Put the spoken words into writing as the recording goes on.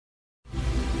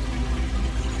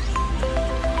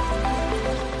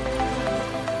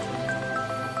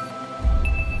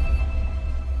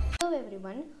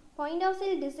everyone. Point of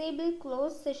sale disable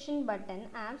close session button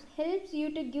apps helps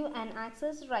you to give an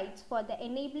access rights for the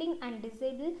enabling and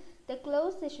disable the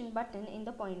close session button in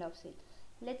the point of sale.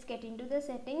 Let's get into the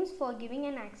settings for giving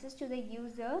an access to the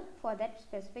user for that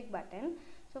specific button.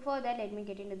 So for that, let me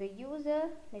get into the user.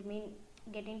 Let me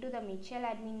get into the Mitchell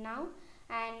admin now.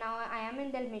 And now I am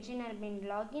in the Mitchell admin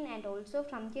login, and also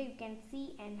from here you can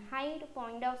see and hide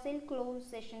point of sale close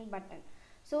session button.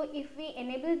 So if we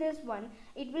enable this one,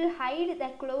 it will hide the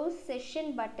close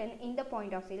session button in the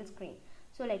point of sale screen.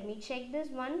 So let me check this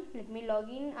one. Let me log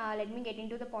in. Let me get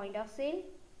into the point of sale.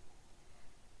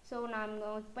 So now I'm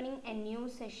opening a new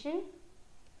session.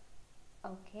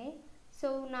 Okay.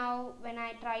 So now when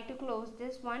I try to close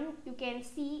this one, you can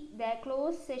see the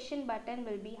close session button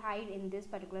will be hide in this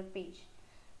particular page.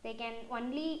 They can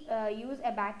only use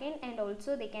a backend, and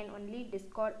also they can only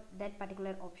discard that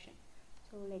particular option.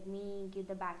 So let me give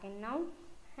the backend now,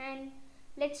 and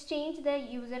let's change the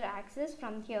user access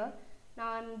from here. Now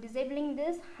I'm disabling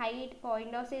this hide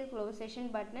point of sale close session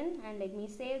button, and let me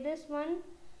save this one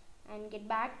and get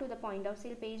back to the point of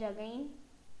sale page again.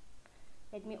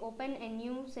 Let me open a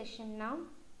new session now.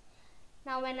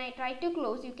 Now when I try to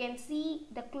close, you can see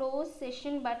the close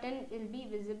session button will be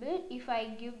visible if I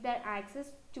give the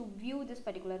access to view this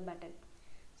particular button.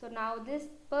 So now this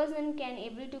person can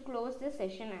able to close the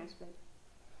session as well.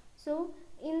 So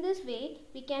in this way,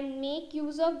 we can make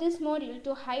use of this module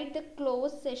to hide the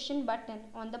close session button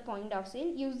on the point of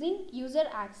sale using user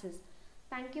access.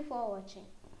 Thank you for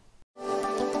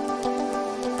watching.